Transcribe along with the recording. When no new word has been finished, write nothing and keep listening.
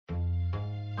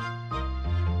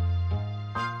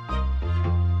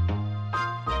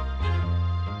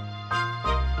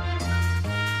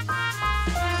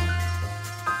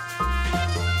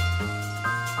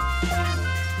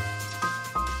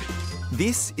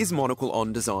This is Monocle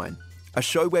on Design, a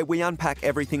show where we unpack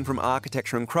everything from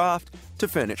architecture and craft to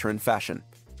furniture and fashion.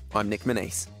 I'm Nick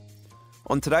Manise.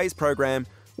 On today's program,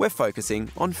 we're focusing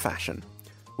on fashion.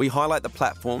 We highlight the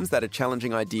platforms that are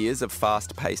challenging ideas of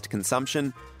fast-paced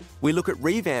consumption. We look at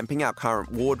revamping our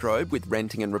current wardrobe with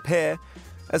renting and repair,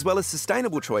 as well as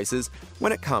sustainable choices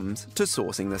when it comes to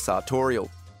sourcing the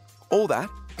sartorial. All that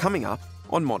coming up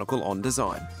on Monocle on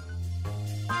Design.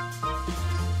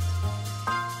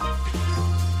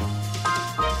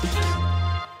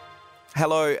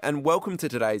 Hello and welcome to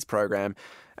today's program.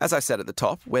 As I said at the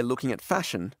top, we're looking at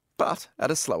fashion, but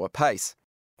at a slower pace.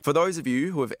 For those of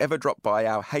you who have ever dropped by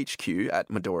our HQ at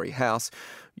Midori House,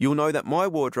 you'll know that my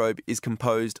wardrobe is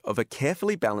composed of a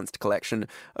carefully balanced collection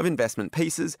of investment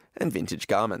pieces and vintage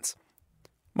garments.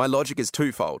 My logic is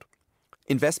twofold.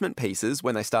 Investment pieces,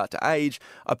 when they start to age,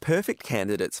 are perfect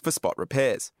candidates for spot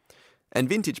repairs. And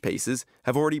vintage pieces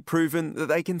have already proven that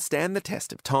they can stand the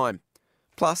test of time.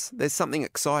 Plus, there's something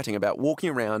exciting about walking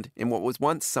around in what was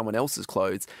once someone else's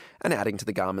clothes and adding to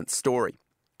the garment's story.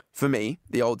 For me,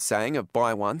 the old saying of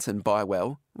buy once and buy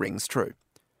well rings true.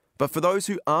 But for those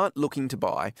who aren't looking to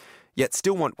buy, yet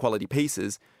still want quality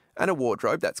pieces, and a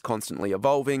wardrobe that's constantly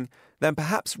evolving, then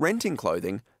perhaps renting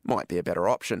clothing might be a better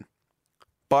option.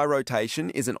 Buy Rotation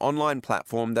is an online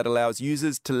platform that allows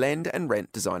users to lend and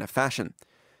rent designer fashion.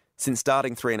 Since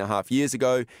starting 3.5 years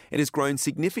ago, it has grown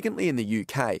significantly in the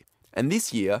UK, and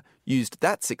this year used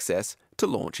that success to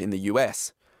launch in the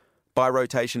US. Buy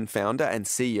Rotation founder and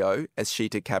CEO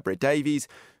Eschita Cabra-Davies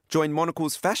joined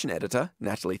Monocle's fashion editor,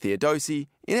 Natalie Theodosi,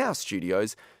 in our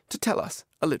studios to tell us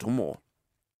a little more.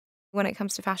 When it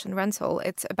comes to fashion rental,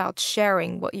 it's about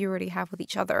sharing what you already have with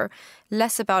each other,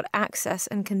 less about access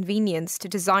and convenience to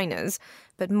designers,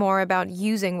 but more about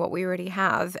using what we already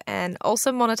have and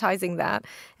also monetizing that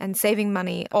and saving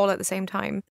money all at the same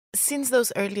time. Since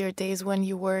those earlier days when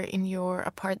you were in your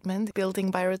apartment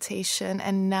building Buy Rotation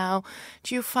and now,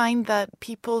 do you find that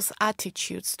people's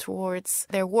attitudes towards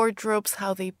their wardrobes,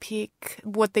 how they pick,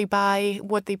 what they buy,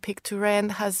 what they pick to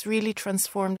rent has really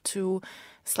transformed to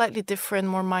a slightly different,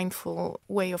 more mindful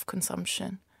way of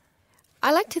consumption?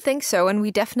 I like to think so, and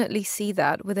we definitely see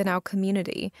that within our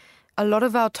community. A lot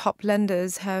of our top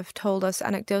lenders have told us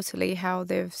anecdotally how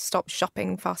they've stopped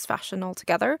shopping fast fashion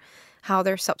altogether, how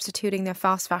they're substituting their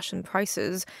fast fashion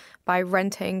prices by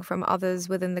renting from others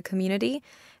within the community,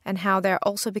 and how they're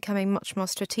also becoming much more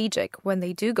strategic when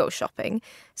they do go shopping.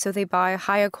 So they buy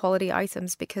higher quality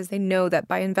items because they know that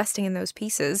by investing in those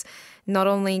pieces, not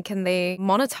only can they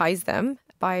monetize them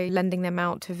by lending them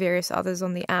out to various others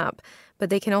on the app, but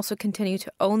they can also continue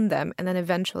to own them and then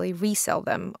eventually resell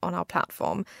them on our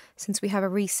platform, since we have a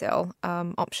resale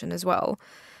option as well.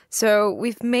 So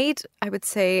we've made, I would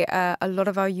say, a lot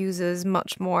of our users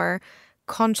much more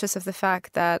conscious of the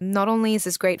fact that not only is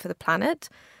this great for the planet,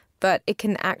 but it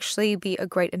can actually be a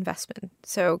great investment.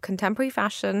 So contemporary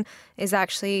fashion is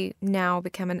actually now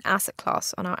become an asset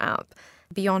class on our app,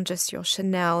 beyond just your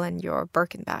Chanel and your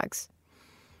Birkin bags.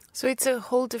 So it's a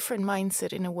whole different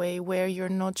mindset in a way where you're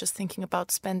not just thinking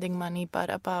about spending money, but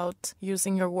about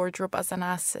using your wardrobe as an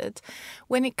asset.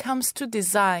 When it comes to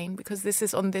design, because this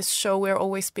is on this show, we're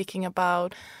always speaking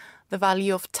about the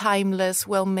value of timeless,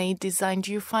 well-made design.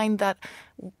 Do you find that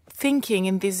thinking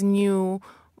in this new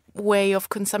way of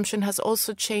consumption has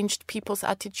also changed people's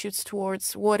attitudes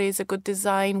towards what is a good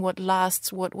design, what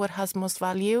lasts, what has most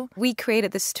value? We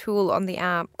created this tool on the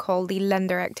app called the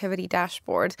Lender Activity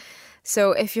Dashboard.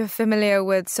 So if you're familiar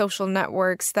with social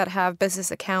networks that have business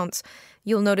accounts,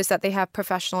 you'll notice that they have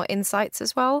professional insights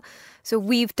as well. So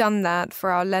we've done that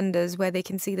for our lenders where they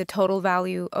can see the total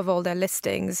value of all their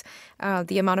listings,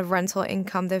 the amount of rental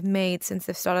income they've made since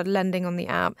they've started lending on the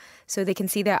app. So they can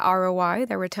see their ROI,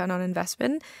 their return on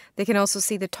investment. They can also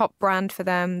see the top brand for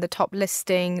them, the top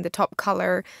listing, the top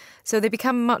color. So they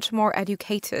become much more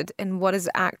educated in what is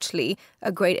actually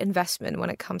a great investment when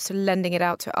it comes to lending it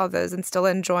out to others and still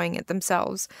enjoying it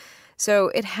themselves. So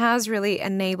it has really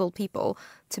enabled people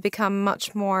to become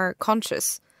much more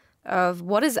conscious of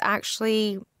what is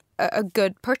actually a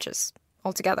good purchase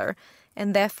altogether.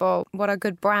 And therefore, what are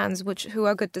good brands, who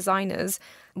are good designers,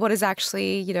 what is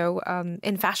actually,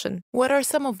 in fashion. What are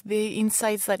some of the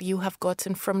insights that you have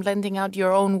gotten from lending out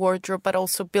your own wardrobe, but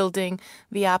also building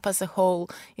the app as a whole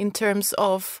in terms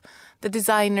of the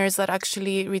designers that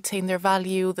actually retain their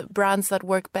value, the brands that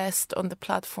work best on the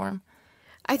platform?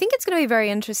 I think it's going to be very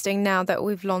interesting now that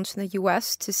we've launched in the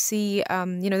US to see,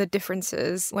 the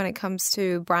differences when it comes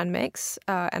to brand mix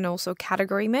and also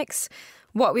category mix.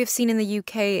 What we've seen in the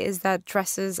UK is that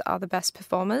dresses are the best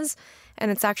performers,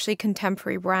 and it's actually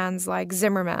contemporary brands like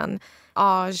Zimmermann,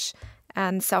 Arge,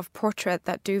 and self-portrait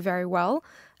that do very well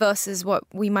versus what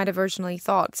we might have originally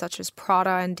thought, such as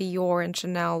Prada and Dior and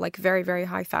Chanel, like very, very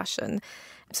high fashion.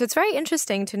 So it's very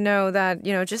interesting to know that,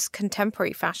 just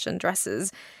contemporary fashion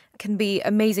dresses can be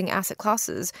amazing asset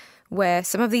classes where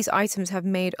some of these items have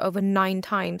made over 9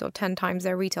 times or 10 times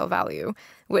their retail value,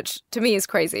 which to me is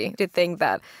crazy to think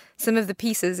that some of the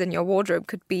pieces in your wardrobe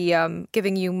could be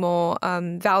giving you more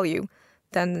value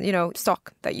than,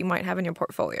 stock that you might have in your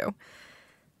portfolio.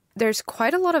 There's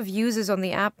quite a lot of users on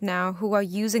the app now who are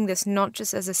using this not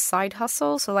just as a side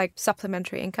hustle, so like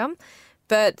supplementary income,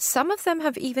 but some of them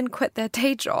have even quit their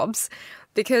day jobs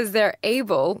because they're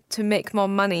able to make more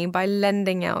money by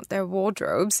lending out their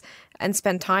wardrobes and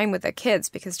spend time with their kids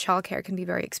because childcare can be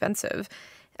very expensive,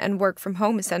 and work from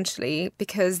home essentially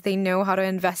because they know how to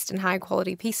invest in high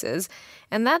quality pieces.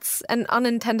 And that's an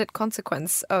unintended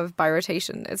consequence of buy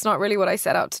rotation. It's not really what I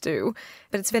set out to do,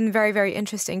 but it's been very, very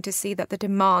interesting to see that the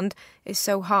demand is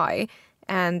so high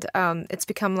and it's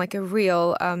become like a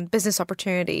real business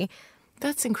opportunity.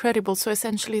 That's incredible. So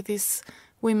essentially these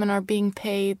women are being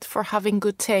paid for having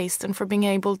good taste and for being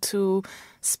able to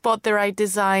spot the right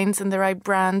designs and the right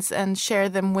brands and share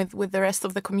them with the rest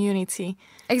of the community.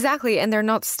 Exactly. And they're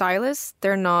not stylists,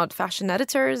 they're not fashion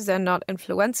editors, they're not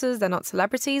influencers, they're not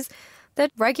celebrities. They're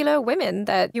regular women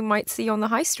that you might see on the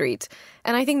high street.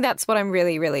 And I think that's what I'm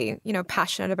really, really,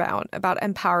 passionate about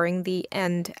empowering the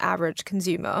end average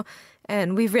consumer.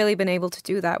 And we've really been able to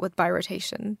do that with buy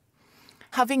rotation.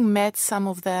 Having met some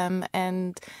of them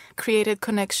and created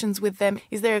connections with them,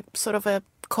 is there sort of a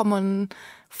common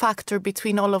factor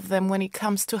between all of them when it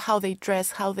comes to how they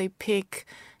dress, how they pick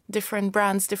different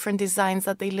brands, different designs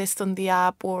that they list on the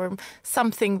app, or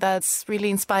something that's really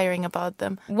inspiring about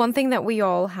them? One thing that we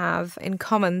all have in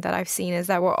common that I've seen is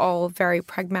that we're all very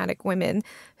pragmatic women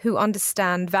who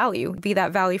understand value, be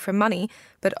that value for money,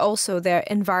 but also their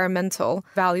environmental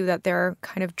value that they're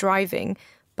kind of driving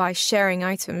by sharing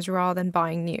items rather than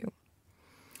buying new.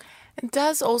 And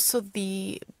does also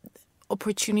the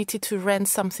opportunity to rent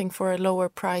something for a lower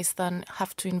price than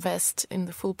have to invest in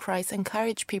the full price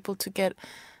encourage people to get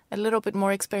a little bit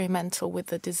more experimental with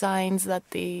the designs that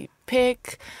they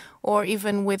pick, or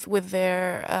even with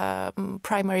their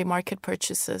primary market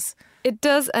purchases? It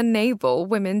does enable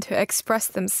women to express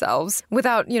themselves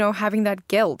without, having that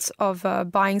guilt of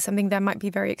buying something that might be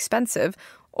very expensive,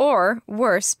 or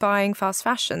worse, buying fast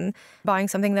fashion, buying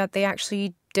something that they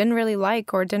actually didn't really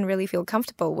like or didn't really feel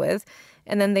comfortable with,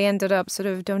 and then they ended up sort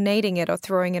of donating it or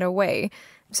throwing it away.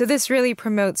 So this really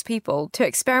promotes people to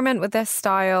experiment with their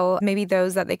style, maybe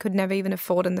those that they could never even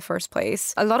afford in the first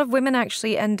place. A lot of women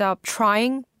actually end up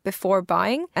trying before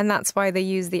buying, and that's why they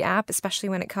use the app, especially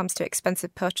when it comes to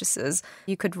expensive purchases.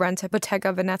 You could rent a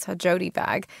Bottega Veneta Jodie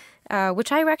bag,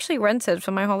 which I actually rented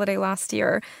for my holiday last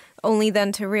year, only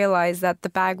then to realize that the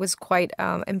bag was quite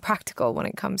impractical when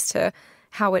it comes to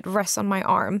how it rests on my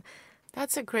arm.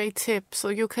 That's a great tip. So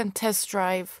you can test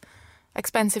drive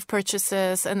expensive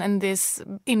purchases and these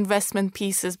investment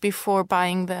pieces before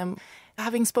buying them.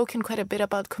 Having spoken quite a bit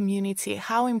about community,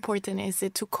 how important is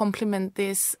it to complement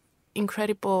this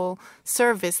incredible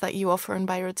service that you offer on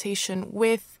Buy Rotation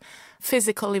with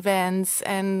physical events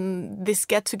and these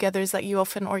get-togethers that you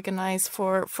often organize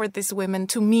for these women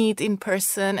to meet in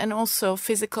person, and also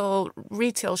physical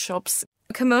retail shops?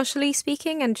 Commercially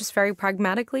speaking and just very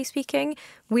pragmatically speaking,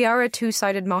 we are a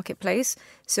two-sided marketplace.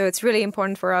 So it's really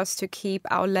important for us to keep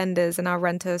our lenders and our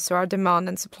renters, so our demand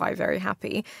and supply, very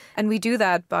happy. And we do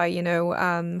that by,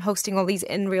 hosting all these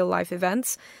in real life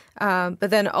events, but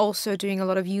then also doing a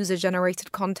lot of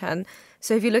user-generated content.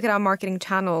 So if you look at our marketing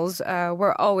channels,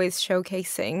 we're always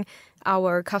showcasing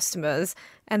our customers,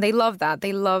 and they love that.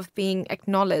 They love being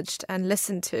acknowledged and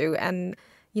listened to and,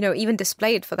 even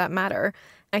displayed for that matter.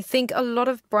 I think a lot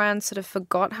of brands sort of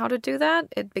forgot how to do that.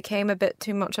 It became a bit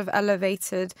too much of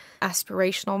elevated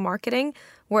aspirational marketing,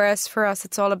 whereas for us,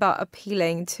 it's all about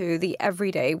appealing to the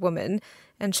everyday woman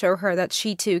and show her that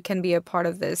she too can be a part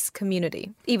of this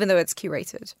community, even though it's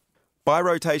curated. Buy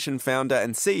Rotation founder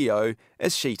and CEO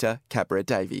Eshita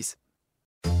Cabra-Davies.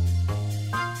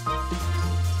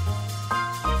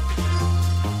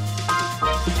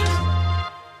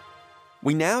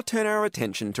 We now turn our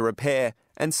attention to Repair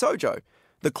and Sojo,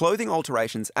 the clothing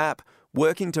alterations app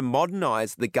working to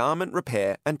modernise the garment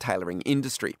repair and tailoring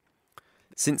industry.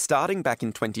 Since starting back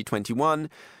in 2021,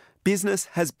 business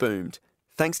has boomed,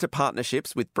 thanks to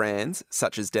partnerships with brands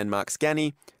such as Denmark's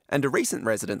Ganni and a recent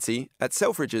residency at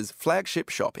Selfridges' flagship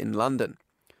shop in London.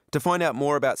 To find out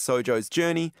more about Sojo's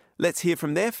journey, let's hear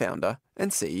from their founder and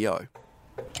CEO.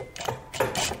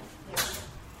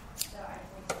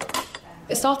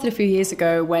 It started a few years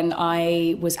ago when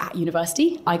I was at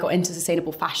university. I got into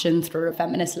sustainable fashion through a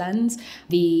feminist lens.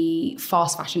 The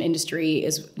fast fashion industry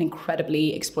is an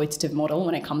incredibly exploitative model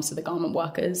when it comes to the garment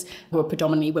workers, who are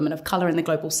predominantly women of colour in the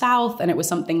global south. And it was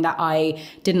something that I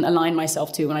didn't align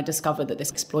myself to when I discovered that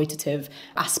this exploitative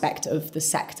aspect of the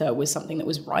sector was something that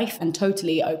was rife and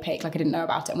totally opaque. Like, I didn't know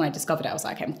about it. And when I discovered it, I was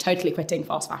like, okay, I'm totally quitting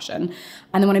fast fashion.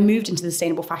 And then when I moved into the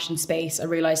sustainable fashion space, I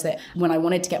realised that when I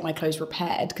wanted to get my clothes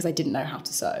repaired, because I didn't know how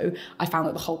to sew, I found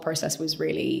that the whole process was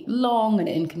really long and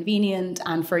inconvenient.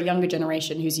 And for a younger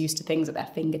generation who's used to things at their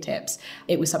fingertips,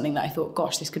 it was something that I thought,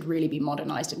 gosh, this could really be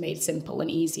modernized and made simple and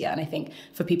easier. And I think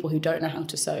for people who don't know how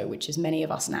to sew, which is many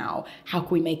of us now, how can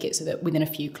we make it so that within a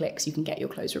few clicks you can get your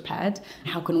clothes repaired?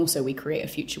 How can also we create a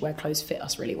future where clothes fit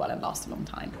us really well and last a long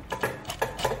time?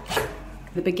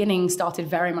 The beginning started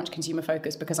very much consumer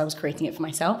focused because I was creating it for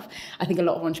myself. I think a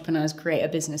lot of entrepreneurs create a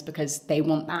business because they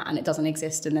want that and it doesn't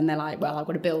exist. And then they're like, well, I've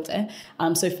got to build it.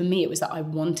 So for me, it was that I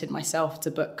wanted myself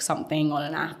to book something on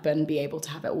an app and be able to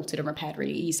have it altered and repaired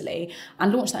really easily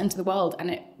and launch that into the world. And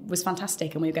it was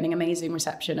fantastic. And we were getting amazing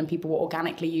reception and people were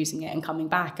organically using it and coming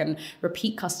back and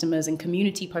repeat customers and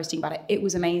community posting about it. It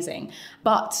was amazing.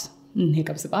 But here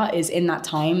comes the but, is in that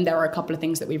time, there were a couple of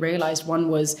things that we realized. One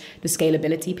was the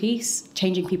scalability piece.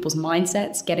 Changing people's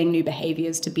mindsets, getting new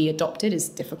behaviors to be adopted is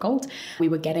difficult. We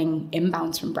were getting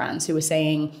inbounds from brands who were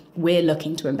saying, we're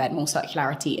looking to embed more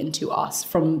circularity into us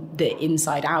from the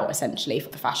inside out, essentially, for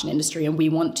the fashion industry. And we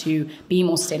want to be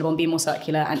more sustainable and be more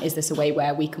circular. And is this a way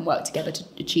where we can work together to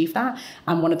achieve that?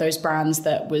 And one of those brands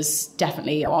that was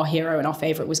definitely our hero and our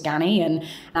favorite was Ganni. And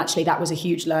actually, that was a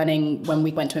huge learning when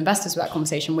we went to investors with that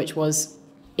conversation, which was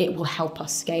it will help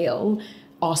us scale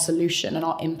our solution and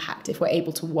our impact if we're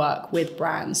able to work with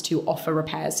brands to offer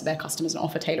repairs to their customers and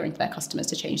offer tailoring to their customers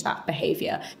to change that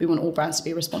behavior. We want all brands to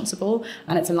be responsible,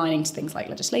 and it's aligning to things like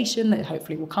legislation that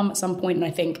hopefully will come at some point. And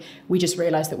I think we just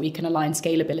realized that we can align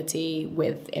scalability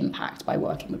with impact by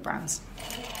working with brands.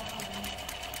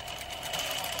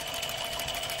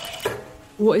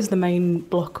 What is the main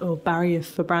block or barrier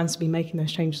for brands to be making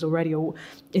those changes already? Or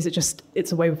is it just,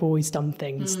 it's a way we've always done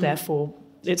things, therefore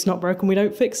it's not broken, we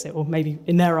don't fix it? Or maybe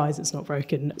in their eyes it's not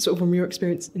broken. Sort of from your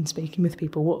experience in speaking with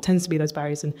people, what tends to be those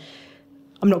barriers? And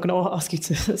I'm not going to ask you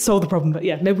to solve the problem, but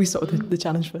yeah, maybe we start with the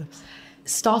challenge first.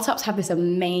 Startups have this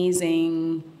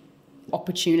amazing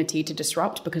opportunity to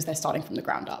disrupt because they're starting from the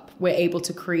ground up. We're able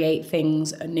to create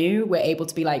things anew. We're able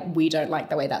to be like, we don't like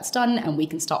the way that's done, and we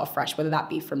can start afresh, whether that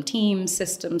be from team,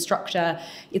 system, structure.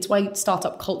 It's why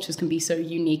startup cultures can be so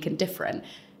unique and different.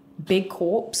 Big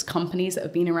corps, companies that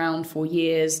have been around for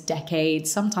years,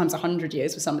 decades, sometimes 100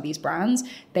 years with some of these brands,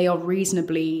 they are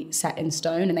reasonably set in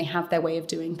stone and they have their way of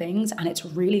doing things. And it's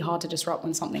really hard to disrupt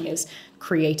when something is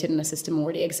created and a system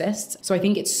already exists. So I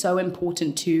think it's so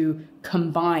important to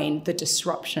combine the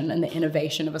disruption and the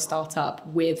innovation of a startup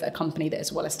with a company that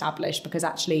is well established, because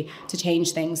actually to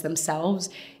change things themselves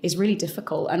is really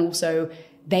difficult. And also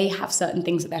they have certain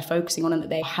things that they're focusing on and that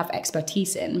they have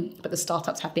expertise in, but the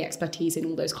startups have the expertise in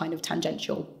all those kind of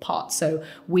tangential parts. So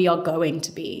we are going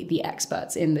to be the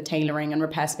experts in the tailoring and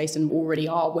repair space, and already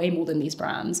are way more than these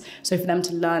brands. So for them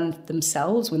to learn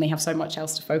themselves when they have so much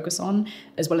else to focus on,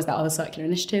 as well as their other circular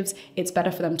initiatives, it's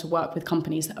better for them to work with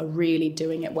companies that are really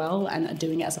doing it well and are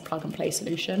doing it as a plug and play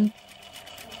solution.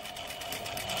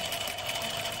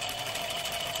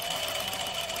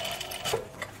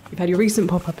 You've had your recent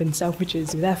pop-up in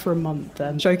Selfridges. You're there for a month,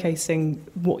 showcasing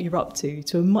what you're up to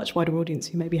a much wider audience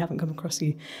who maybe haven't come across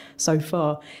you so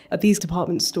far. Are these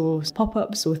department stores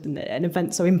pop-ups or an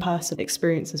event, so in-person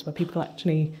experiences where people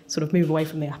actually sort of move away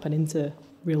from the app and into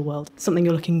real world? Something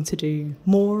you're looking to do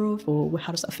more of, or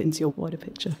how does that fit into your wider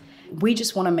picture? We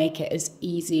just want to make it as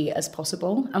easy as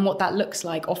possible. And what that looks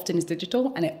like often is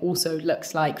digital, and it also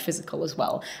looks like physical as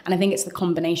well. And I think it's the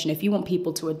combination. If you want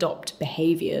people to adopt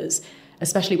behaviours,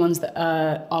 especially ones that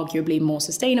are arguably more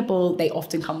sustainable, they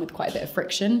often come with quite a bit of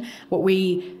friction. What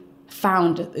we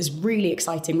found is really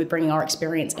exciting with bringing our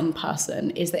experience in person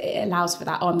is that it allows for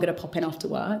that, I'm going to pop in after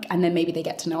work, and then maybe they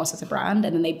get to know us as a brand,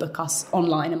 and then they book us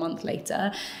online a month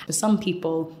later. For some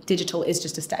people, digital is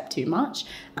just a step too much,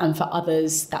 and for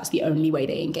others, that's the only way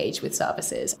they engage with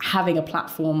services. Having a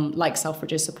platform like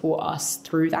Selfridges support us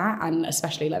through that, and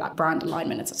especially like that brand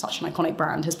alignment, it's such an iconic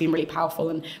brand, has been really powerful,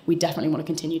 and we definitely want to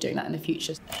continue doing that in the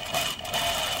future.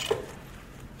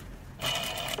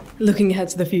 Looking ahead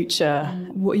to the future,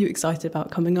 what are you excited about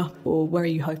coming up, or where are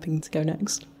you hoping to go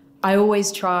next? I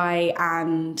always try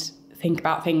and think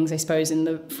about things, I suppose, in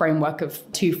the framework of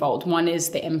twofold. One is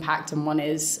the impact and one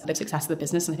is the success of the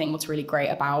business. And I think what's really great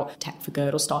about Tech for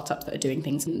Good or startups that are doing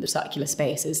things in the circular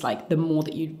space is like the more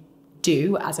that you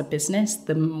do as a business,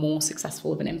 the more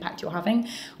successful of an impact you're having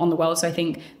on the world. So I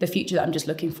think the future that I'm just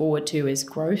looking forward to is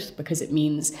growth, because it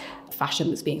means fashion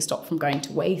that's being stopped from going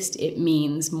to waste. It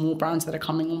means more brands that are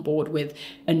coming on board with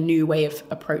a new way of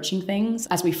approaching things.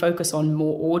 As we focus on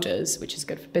more orders, which is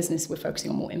good for business, we're focusing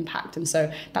on more impact. And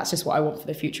so that's just what I want for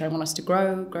the future. I want us to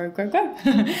grow.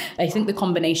 I think the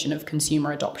combination of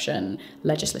consumer adoption,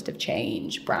 legislative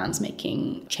change, brands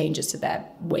making changes to their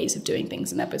ways of doing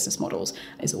things and their business models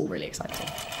is all really exciting.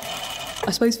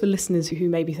 I suppose for listeners who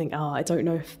maybe think, I don't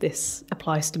know if this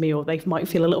applies to me, or they might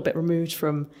feel a little bit removed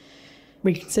from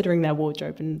reconsidering their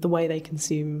wardrobe and the way they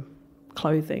consume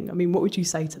clothing, I mean, what would you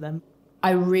say to them?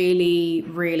 I really,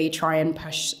 really try and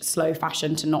push slow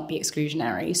fashion to not be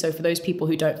exclusionary. So for those people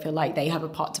who don't feel like they have a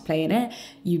part to play in it,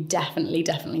 you definitely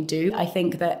do. I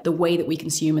think that the way that we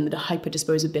consume and the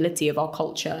hyper-disposability of our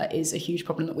culture is a huge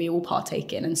problem that we all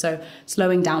partake in. And so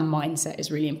slowing down mindset is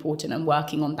really important, and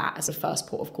working on that as a first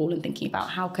port of call and thinking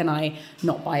about how can I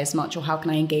not buy as much, or how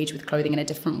can I engage with clothing in a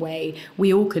different way.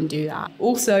 We all can do that.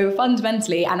 Also,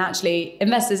 fundamentally, and actually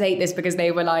investors hate this because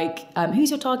they were like, who's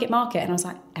your target market? And I was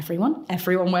like, everyone.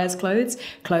 Everyone wears clothes.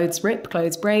 Clothes rip,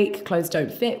 clothes break, clothes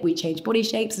don't fit. We change body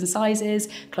shapes and sizes.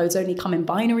 Clothes only come in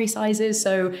binary sizes.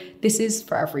 So this is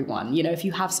for everyone. You know, if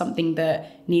you have something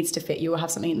that needs to fit you or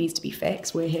have something that needs to be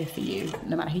fixed, we're here for you,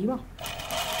 no matter who you are.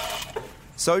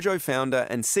 Sojo founder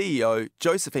and CEO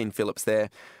Josephine Phillips there.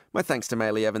 My thanks to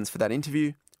Maylee Evans for that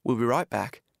interview. We'll be right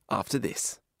back after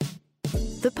this.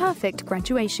 The perfect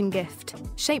graduation gift.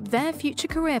 Shape their future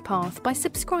career path by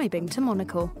subscribing to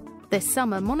Monocle. This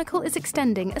summer, Monocle is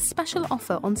extending a special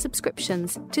offer on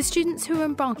subscriptions to students who are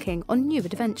embarking on new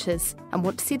adventures and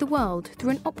want to see the world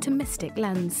through an optimistic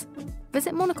lens.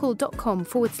 Visit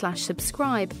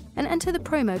monocle.com/subscribe and enter the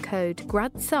promo code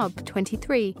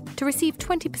GRADSUB23 to receive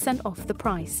 20% off the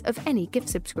price of any gift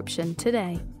subscription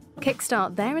today.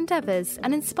 Kickstart their endeavours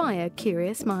and inspire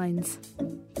curious minds.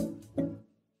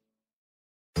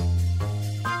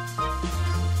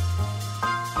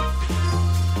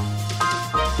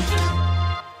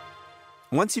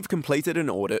 Once you've completed an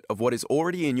audit of what is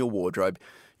already in your wardrobe,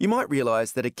 you might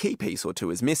realise that a key piece or two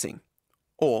is missing.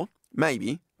 Or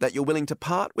maybe that you're willing to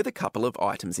part with a couple of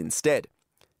items instead.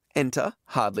 Enter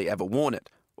Hardly Ever Worn It,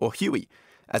 or HUI,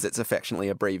 as it's affectionately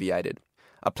abbreviated,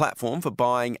 a platform for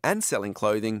buying and selling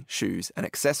clothing, shoes and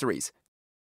accessories.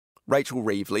 Rachel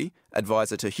Reevely,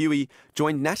 advisor to HUI,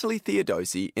 joined Natalie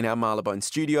Theodosi in our Marylebone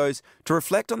studios to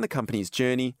reflect on the company's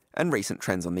journey and recent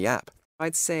trends on the app.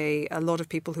 I'd say a lot of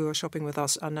people who are shopping with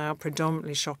us are now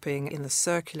predominantly shopping in the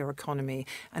circular economy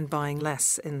and buying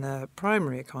less in the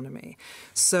primary economy.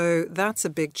 So that's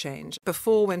a big change.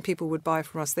 Before, when people would buy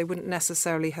from us, they wouldn't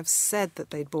necessarily have said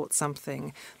that they'd bought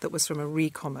something that was from a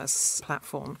re-commerce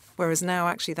platform. Whereas now,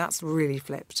 actually, that's really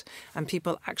flipped. And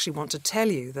people actually want to tell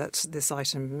you that this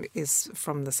item is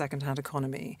from the second-hand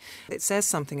economy. It says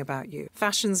something about you.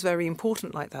 Fashion's very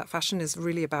important like that. Fashion is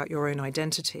really about your own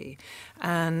identity.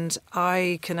 And I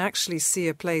can actually see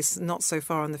a place not so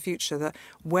far in the future that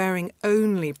wearing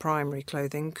only primary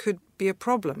clothing could be a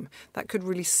problem. That could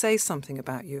really say something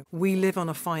about you. We live on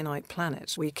a finite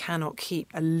planet. We cannot keep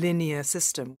a linear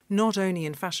system. Not only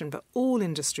in fashion, but all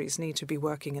industries need to be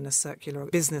working in a circular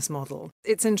business model.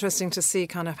 It's interesting to see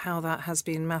kind of how that has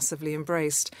been massively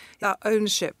embraced. That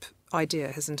ownership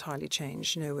idea has entirely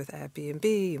changed, with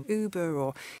Airbnb, Uber,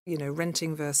 or,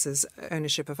 renting versus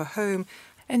ownership of a home.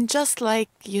 And just like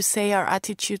you say, our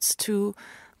attitudes to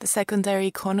the secondary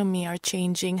economy are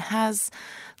changing, has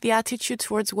the attitude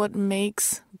towards what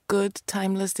makes good,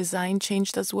 timeless design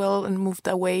changed as well and moved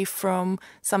away from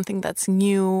something that's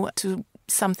new to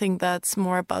something that's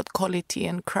more about quality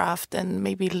and craft and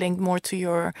maybe linked more to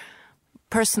your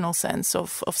personal sense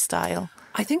of style?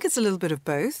 I think it's a little bit of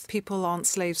both. People aren't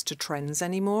slaves to trends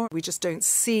anymore. We just don't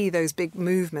see those big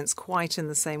movements quite in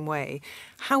the same way.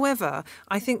 However,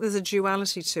 I think there's a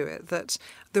duality to it, that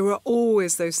there are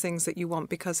always those things that you want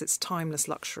because it's timeless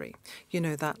luxury.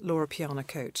 That Laura Piana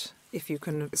coat. If you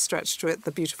can stretch to it,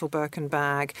 the beautiful Birkin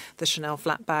bag, the Chanel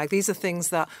flat bag. These are things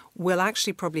that will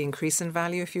actually probably increase in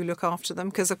value if you look after them.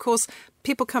 Because, of course,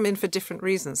 people come in for different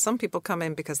reasons. Some people come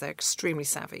in because they're extremely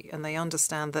savvy and they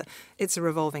understand that it's a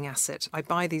revolving asset. I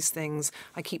buy these things,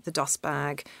 I keep the dust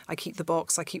bag, I keep the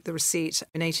box, I keep the receipt.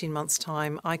 In 18 months'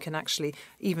 time, I can actually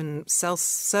even sell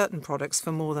certain products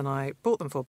for more than I bought them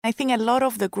for. I think a lot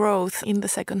of the growth in the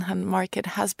second-hand market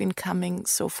has been coming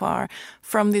so far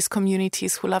from these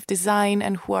communities who love design design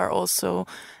and who are also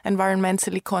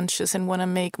environmentally conscious and want to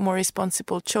make more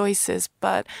responsible choices.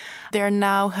 But there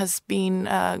now has been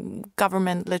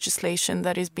government legislation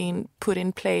that is being put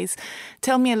in place.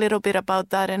 Tell me a little bit about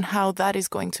that and how that is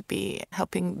going to be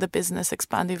helping the business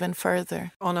expand even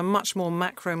further. On a much more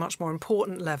macro, much more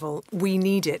important level, we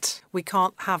need it. We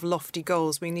can't have lofty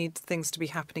goals. We need things to be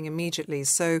happening immediately.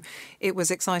 So it was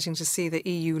exciting to see that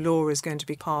EU law is going to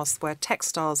be passed where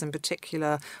textiles in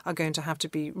particular are going to have to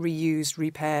be reused,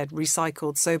 repaired,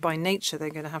 recycled. So by nature,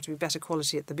 they're going to have to be better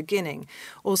quality at the beginning.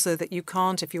 Also that you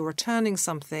can't, if you're returning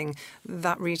something,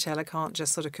 that retailer can't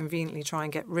just sort of conveniently try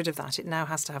and get rid of that. It now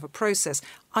has to have a process,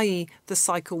 i.e. the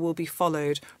cycle will be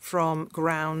followed from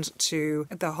ground to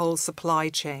the whole supply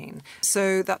chain.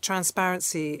 So that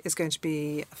transparency is going to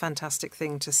be a fantastic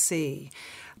thing to see.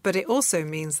 But it also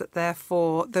means that,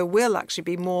 therefore, there will actually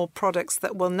be more products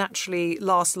that will naturally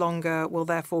last longer, will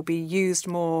therefore be used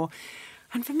more.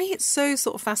 And for me, it's so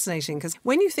sort of fascinating because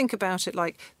when you think about it,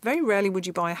 like very rarely would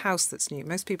you buy a house that's new.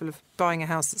 Most people are buying a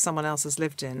house that someone else has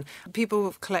lived in.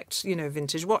 People collect,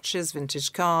 vintage watches,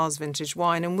 vintage cars, vintage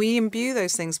wine, and we imbue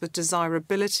those things with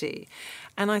desirability.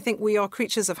 And I think we are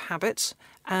creatures of habit.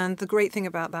 And the great thing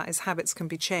about that is habits can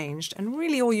be changed. And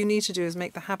really all you need to do is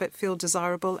make the habit feel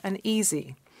desirable and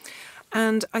easy.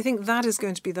 And I think that is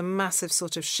going to be the massive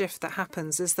sort of shift that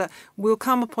happens, is that we'll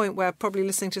come a point where probably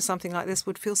listening to something like this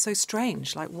would feel so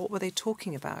strange. Like, what were they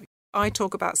talking about? I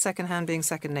talk about secondhand being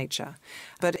second nature,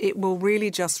 but it will really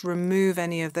just remove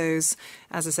any of those,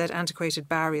 as I said, antiquated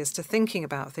barriers to thinking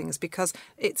about things, because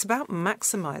it's about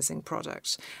maximising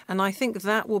product. And I think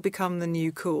that will become the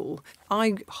new cool.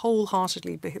 I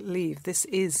wholeheartedly believe this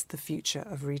is the future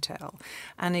of retail,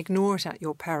 and ignore it at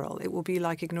your peril. It will be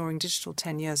like ignoring digital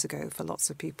 10 years ago for lots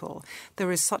of people.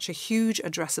 There is such a huge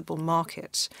addressable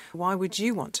market. Why would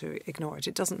you want to ignore it?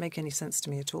 It doesn't make any sense to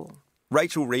me at all.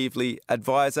 Rachel Reevely,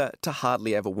 advisor to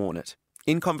Hardly Ever Worn It,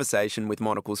 in conversation with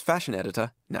Monocle's fashion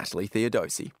editor, Natalie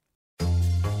Theodosi.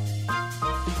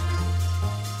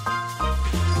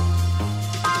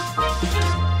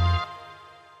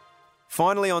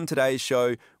 Finally on today's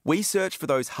show, we search for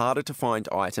those harder-to-find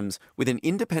items with an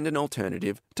independent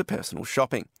alternative to personal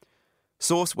shopping.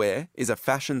 Sourceware is a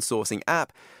fashion sourcing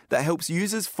app that helps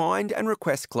users find and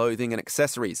request clothing and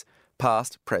accessories,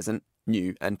 past, present,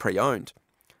 new and pre-owned.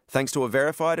 Thanks to a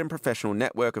verified and professional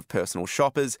network of personal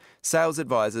shoppers, sales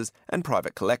advisors and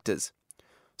private collectors.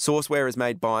 Sourceware has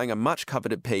made buying a much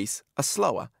coveted piece a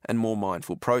slower and more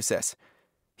mindful process.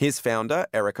 Here's founder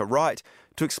Erica Wright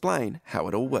to explain how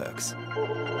it all works.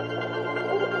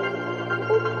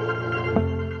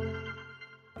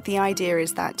 The idea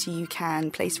is that you can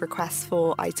place requests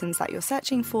for items that you're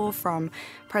searching for from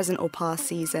present or past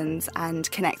seasons and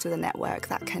connect with a network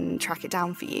that can track it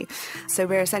down for you. So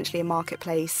we're essentially a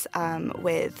marketplace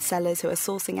with sellers who are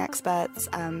sourcing experts,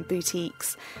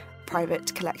 boutiques,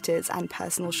 private collectors and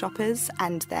personal shoppers,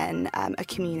 and then a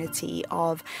community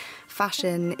of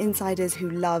fashion insiders who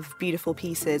love beautiful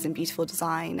pieces and beautiful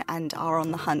design and are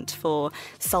on the hunt for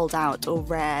sold out or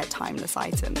rare timeless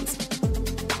items.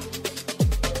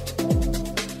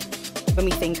 When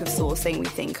we think of sourcing, we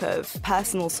think of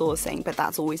personal sourcing, but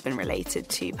that's always been related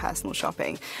to personal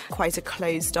shopping. Quite a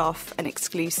closed-off and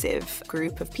exclusive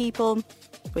group of people.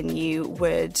 When you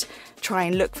would try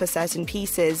and look for certain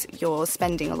pieces, you're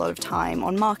spending a lot of time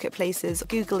on marketplaces,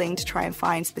 Googling to try and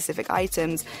find specific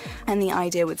items. And the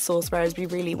idea with Sourceware is we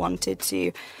really wanted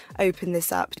to open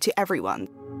this up to everyone.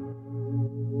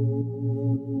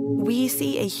 We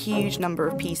see a huge number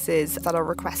of pieces that are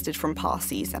requested from past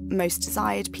season. Most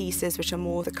desired pieces, which are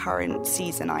more the current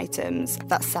season items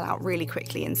that sell out really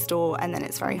quickly in store, and then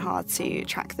it's very hard to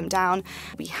track them down.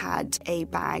 We had a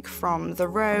bag from The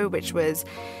Row, which was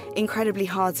incredibly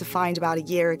hard to find about a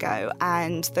year ago,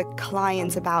 and the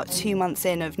client, about 2 months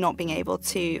in of not being able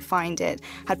to find it,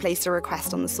 had placed a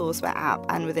request on the Sourceware app,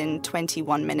 and within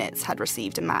 21 minutes had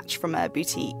received a match from a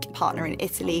boutique partner in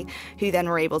Italy, who then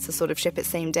were able to sort of ship it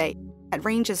same day. It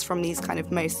ranges from these kind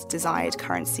of most desired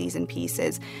current season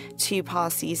pieces to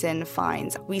past season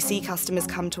finds. We see customers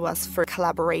come to us for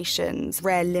collaborations,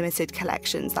 rare limited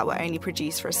collections that were only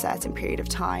produced for a certain period of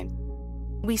time.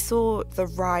 We saw the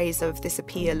rise of this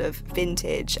appeal of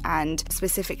vintage and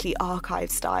specifically archive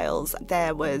styles.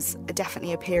 There was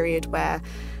definitely a period where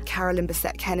Carolyn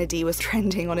Bessette Kennedy was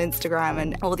trending on Instagram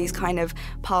and all these kind of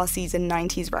past season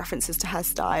 90s references to her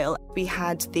style. We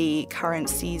had the current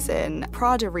season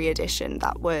Prada re-edition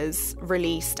that was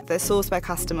released. The Sourceware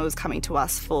customer was coming to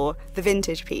us for the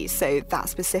vintage piece, so that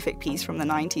specific piece from the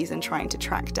 90s, and trying to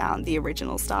track down the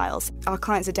original styles. Our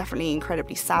clients are definitely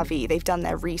incredibly savvy. They've done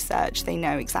their research. They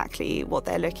know exactly what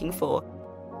they're looking for.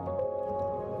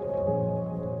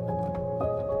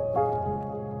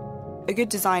 A good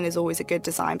design is always a good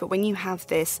design, but when you have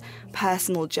this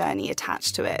personal journey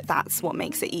attached to it, that's what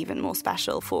makes it even more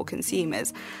special for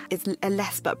consumers. It's a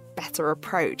less but better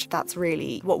approach. That's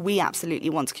really what we absolutely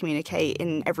want to communicate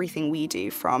in everything we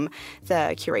do, from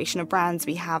the curation of brands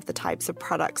we have, the types of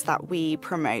products that we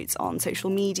promote on social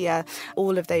media.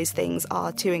 All of those things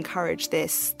are to encourage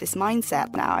this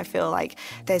mindset. Now I feel like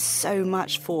there's so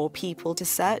much for people to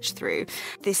search through.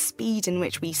 This speed in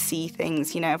which we see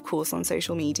things, of course on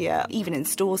social media, even in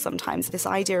stores sometimes, this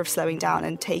idea of slowing down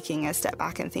and taking a step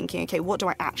back and thinking, okay, what do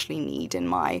I actually need in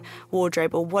my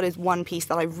wardrobe, or what is one piece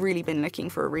that I've really been looking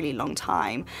for a really long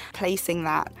time? Placing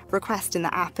that request in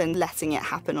the app and letting it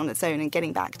happen on its own and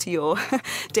getting back to your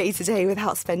day-to-day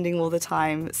without spending all the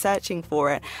time searching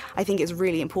for it. I think it's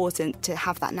really important to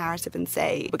have that narrative and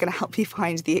say, we're going to help you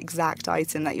find the exact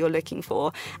item that you're looking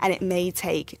for. And it may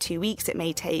take 2 weeks, it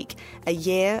may take a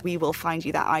year. We will find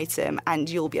you that item and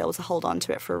you'll be able to hold on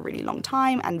to it for a really long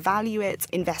time and value it,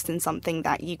 invest in something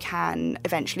that you can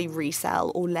eventually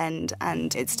resell or lend,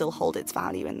 and it still hold its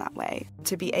value in that way.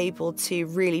 To be able to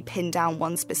really pin down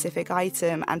one specific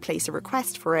item and place a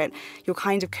request for it, you're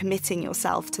kind of committing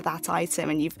yourself to that item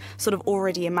and you've sort of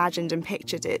already imagined and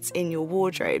pictured it in your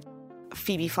wardrobe.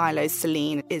 Phoebe Philo's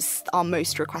Celine is our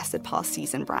most requested past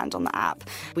season brand on the app.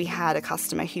 We had a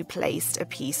customer who placed a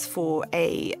piece for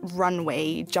a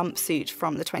runway jumpsuit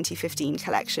from the 2015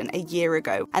 collection a year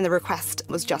ago, and the request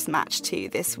was just matched to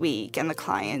this week, and the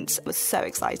client was so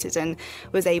excited and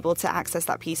was able to access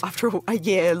that piece after a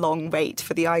year-long wait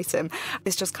for the item.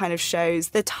 This just kind of shows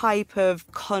the type of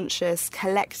conscious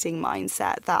collecting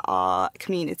mindset that our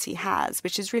community has,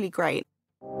 which is really great.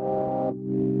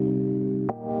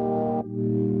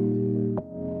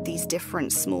 These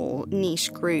different small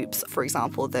niche groups, for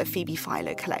example, the Phoebe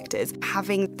Philo collectors,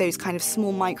 having those kind of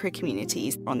small micro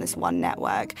communities on this one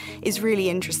network is really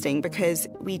interesting, because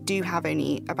we do have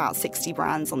only about 60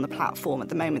 brands on the platform at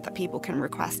the moment that people can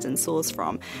request and source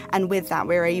from. And with that,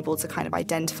 we're able to kind of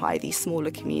identify these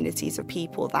smaller communities of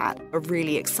people that are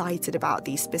really excited about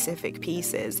these specific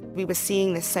pieces. We were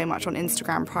seeing this so much on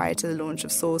Instagram prior to the launch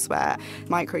of Sourceware,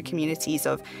 micro communities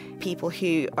of people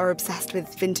who are obsessed with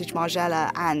vintage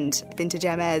Margiela and vintage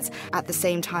Hermès, at the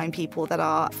same time people that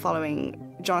are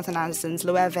following Jonathan Anderson's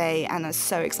Loewe and are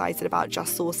so excited about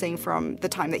just sourcing from the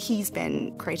time that he's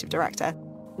been creative director.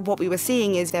 What we were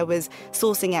seeing is there was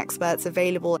sourcing experts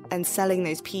available and selling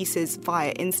those pieces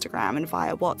via Instagram and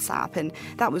via WhatsApp, and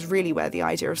that was really where the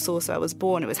idea of Sourceware was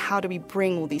born. It was, how do we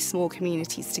bring all these small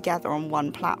communities together on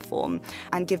one platform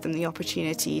and give them the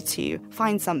opportunity to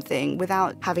find something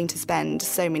without having to spend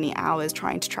so many hours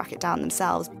trying to track it down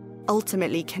themselves.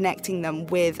 Ultimately connecting them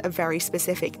with a very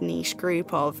specific niche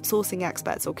group of sourcing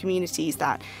experts or communities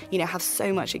that, have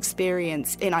so much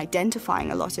experience in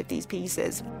identifying a lot of these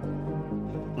pieces.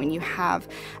 When you have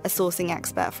a sourcing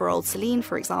expert for Old Celine,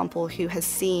 for example, who has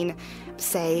seen,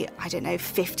 say,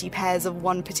 50 pairs of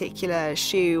one particular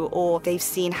shoe, or they've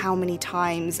seen how many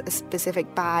times a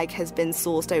specific bag has been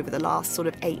sourced over the last sort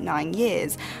of 8-9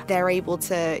 years, they're able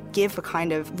to give a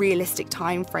kind of realistic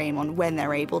time frame on when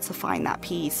they're able to find that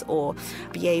piece, or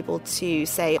be able to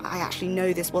say, I actually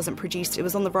know this wasn't produced, it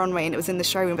was on the runway and it was in the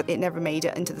showroom, but it never made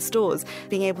it into the stores.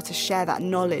 Being able to share that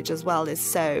knowledge as well is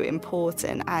so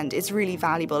important, and it's really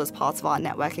valuable as part of our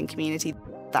networking community.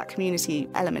 That community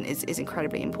element is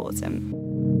incredibly important.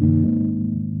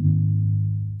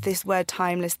 This word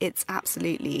timeless, it's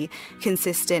absolutely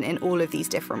consistent in all of these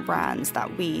different brands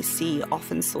that we see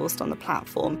often sourced on the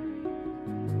platform.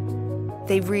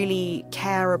 They really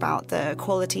care about the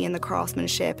quality and the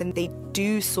craftsmanship, and they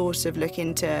do sort of look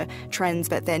into trends,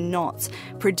 but they're not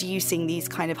producing these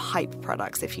kind of hype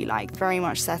products, if you like. Very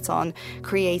much set on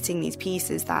creating these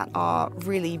pieces that are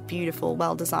really beautiful,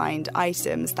 well-designed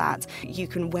items that you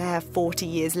can wear 40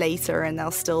 years later and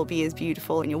they'll still be as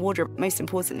beautiful in your wardrobe. Most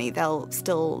importantly, they'll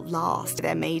still last.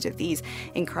 They're made of these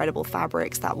incredible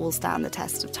fabrics that will stand the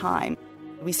test of time.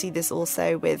 We see this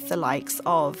also with the likes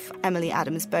of Emily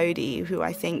Adams Bodie, who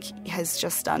I think has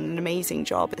just done an amazing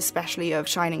job, especially of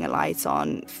shining a light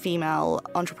on female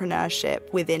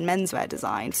entrepreneurship within menswear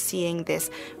design, seeing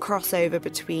this crossover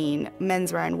between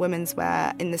menswear and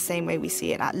womenswear in the same way we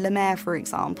see it at La Mer, for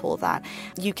example, that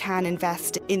you can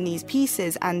invest in these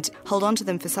pieces and hold on to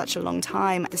them for such a long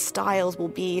time. The styles will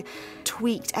be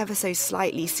tweaked ever so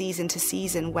slightly season to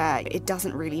season, where it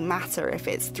doesn't really matter if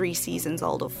it's 3 seasons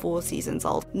old or 4 seasons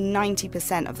old.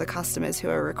 90% of the customers who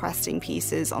are requesting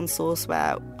pieces on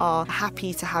Sourceware are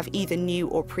happy to have either new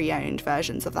or pre-owned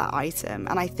versions of that item.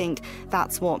 And I think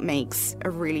that's what makes a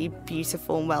really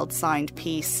beautiful and well-designed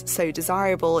piece so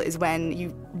desirable, is when you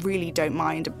really don't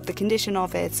mind the condition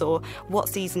of it or what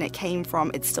season it came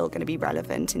from, it's still going to be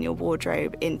relevant in your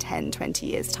wardrobe in 10, 20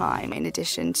 years' time, in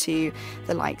addition to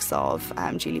the likes of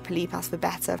Julie Polipas for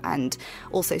Better and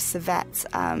also Savette,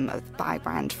 a bag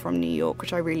brand from New York,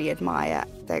 which I really admire.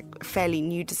 They're fairly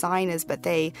new designers, but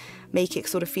they make it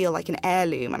sort of feel like an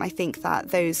heirloom. And I think that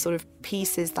those sort of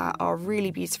pieces that are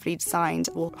really beautifully designed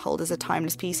will hold as a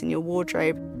timeless piece in your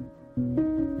wardrobe.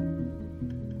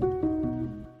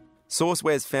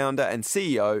 Sourceware's founder and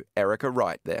CEO, Erica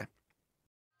Wright there.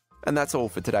 And that's all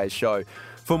for today's show.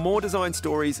 For more design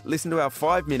stories, listen to our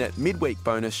 5-minute midweek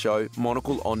bonus show,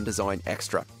 Monocle on Design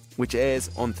Extra, which airs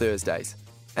on Thursdays.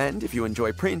 And if you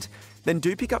enjoy print, then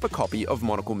do pick up a copy of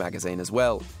Monocle magazine as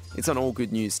well. It's on all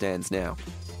good newsstands now.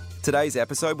 Today's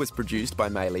episode was produced by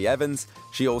Maylee Evans.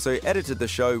 She also edited the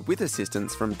show with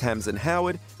assistance from Tamsin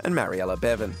Howard and Mariella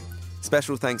Bevan.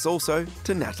 Special thanks also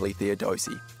to Natalie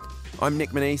Theodosi. I'm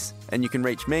Nick Manise, and you can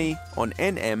reach me on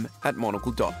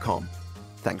nm@monocle.com.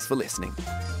 Thanks for listening.